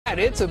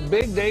It's a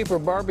big day for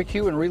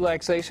barbecue and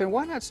relaxation.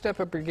 Why not step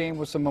up your game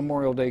with some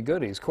Memorial Day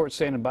goodies? Court's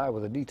standing by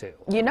with a detail.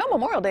 You know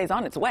Memorial Day is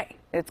on its way.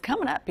 It's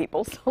coming up,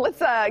 people. So let's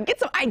get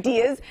some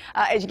ideas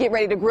as you get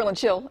ready to grill and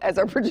chill, as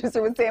our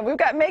producer was saying. We've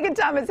got Megan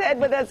Thomas Head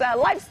with us,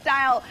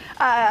 lifestyle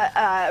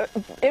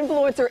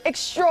influencer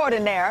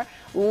extraordinaire.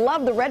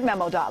 Love the red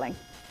memo, darling.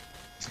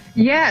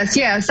 Yes.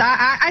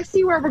 I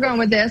see where we're going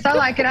with this. I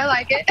like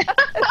it.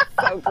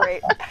 So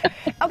great.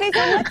 Okay, so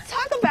let's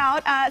talk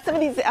about some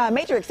of these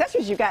major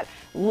accessories you got.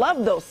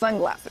 Love those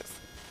sunglasses.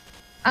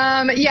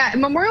 Yeah,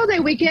 Memorial Day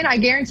weekend, I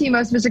guarantee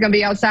most of us are going to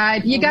be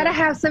outside. You got to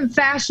have some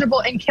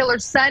fashionable and killer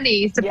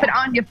sunnies to put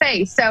on your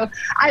face. So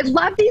I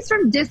love these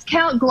from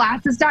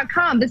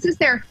discountglasses.com. This is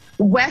their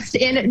West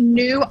End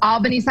New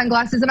Albany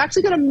sunglasses. I'm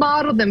actually going to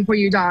model them for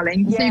you,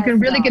 darling, so you can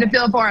really get a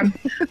feel for them.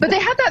 But they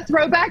have that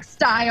throwback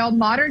style,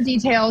 modern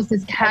details.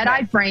 This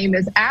cat-eye frame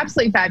is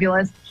absolutely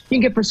fabulous. You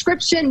can get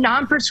prescription,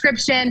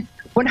 non-prescription,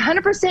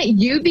 100%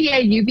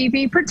 UVA,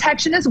 UVB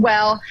protection as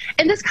well.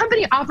 And this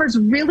company offers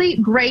really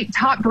great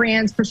top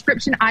brands,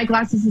 prescription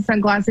eyeglasses and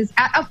sunglasses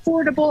at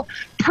affordable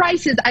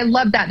prices. I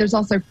love that. There's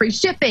also free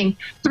shipping,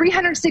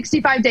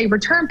 365-day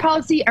return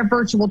policy, a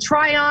virtual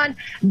try-on.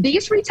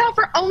 These retail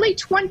for only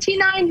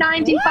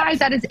 $29.95.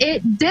 That is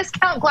it.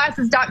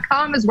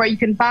 Discountglasses.com is where you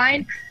can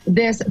find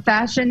this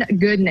fashion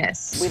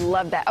goodness. We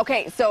love that.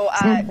 Okay, so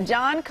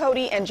John,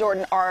 Cody, and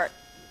Jordan are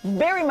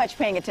very much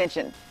paying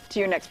attention to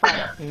your next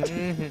product.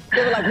 They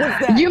were like,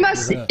 what's that?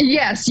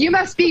 You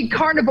must be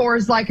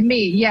carnivores like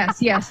me. Yes.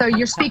 So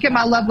you're speaking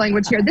my love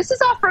language here. This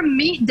is all from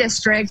Meat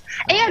District.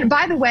 And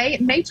by the way,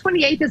 May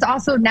 28th is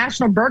also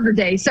National Burger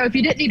Day. So if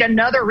you didn't need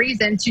another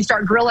reason to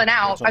start grilling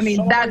out, I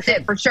mean, that's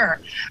it for sure.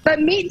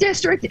 But Meat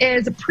District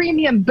is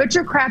premium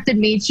butcher crafted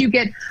meats. You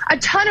get a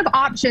ton of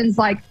options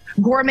like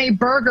gourmet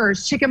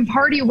burgers, chicken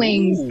party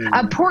wings,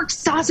 pork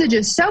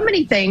sausages, so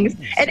many things,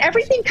 and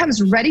everything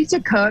comes ready to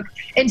cook.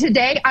 And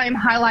today I am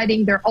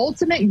highlighting their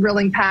ultimate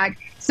grilling pack.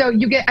 So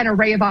you get an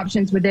array of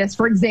options with this.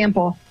 For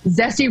example,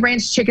 zesty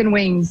ranch chicken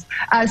wings,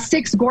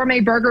 6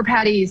 gourmet burger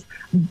patties,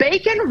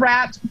 bacon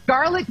wrapped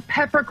garlic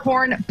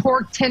peppercorn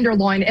pork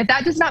tenderloin. If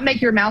that does not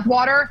make your mouth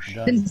water,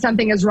 then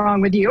something is wrong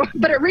with you.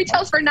 But it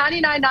retails for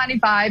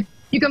 $99.95.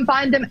 You can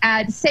find them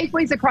at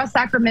Safeways across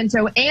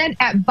Sacramento and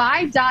at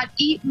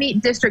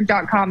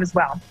buy.eatmeatdistrict.com as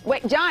well.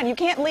 Wait, John, you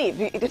can't leave.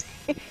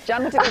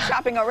 John went to go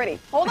shopping already.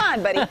 Hold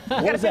on, buddy. You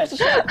got to finish the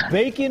show.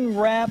 Bacon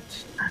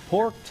wrapped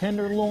pork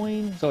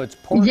tenderloin. So it's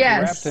pork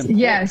wrapped in pork.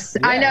 Yes.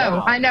 I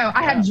know.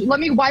 Let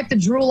me wipe the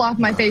drool off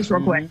my face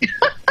real quick.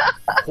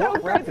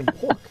 Pork wrapped in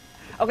pork.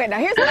 Okay, now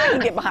here's what I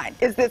can get behind.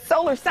 Is this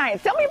solar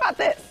science? Tell me about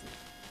this.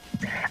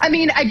 I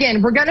mean,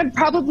 again, we're going to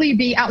probably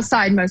be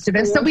outside, most of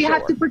us, so we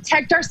have to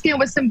protect our skin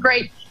with some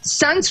great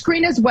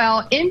sunscreen as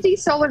well. MD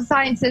Solar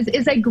Sciences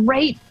is a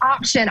great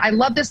option. I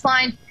love this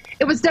line.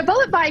 It was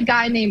developed by a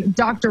guy named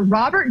Dr.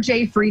 Robert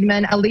J.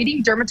 Friedman, a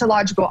leading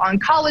dermatological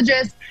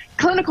oncologist,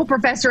 clinical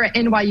professor at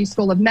NYU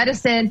School of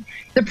Medicine.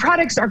 The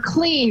products are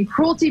clean,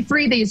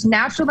 cruelty-free. They use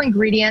natural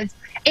ingredients,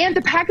 and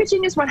the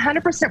packaging is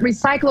 100%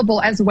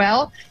 recyclable as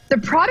well. The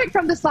product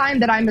from this line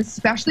that I'm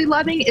especially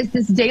loving is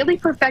this Daily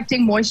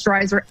Perfecting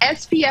Moisturizer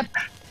SPF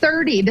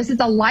 30. This is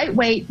a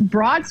lightweight,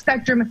 broad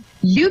spectrum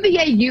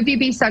UVA,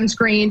 UVB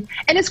sunscreen,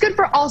 and it's good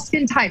for all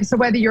skin types. So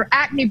whether you're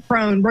acne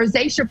prone,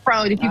 rosacea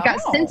prone, if you've got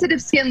sensitive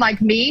skin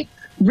like me,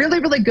 really,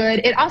 really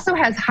good. It also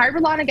has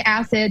hyaluronic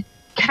acid,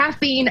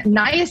 caffeine,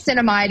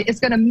 niacinamide. It's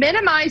going to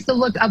minimize the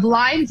look of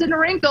lines and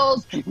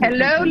wrinkles.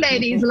 Hello,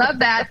 ladies. Love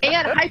that.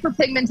 And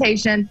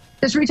hyperpigmentation.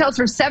 This retails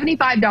for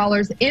 $75.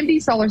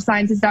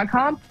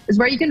 MDSolarSciences.com is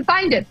where you can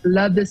find it.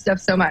 Love this stuff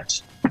so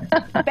much.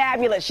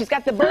 Fabulous. She's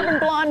got the Bourbon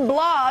Blonde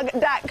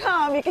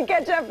Blog.com. You can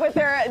catch up with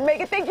her.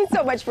 Megan, thank you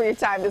so much for your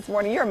time this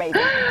morning. You're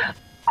amazing.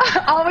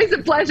 Always a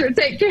pleasure.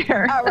 Take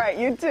care. All right,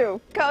 you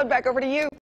too. Colin, back over to you.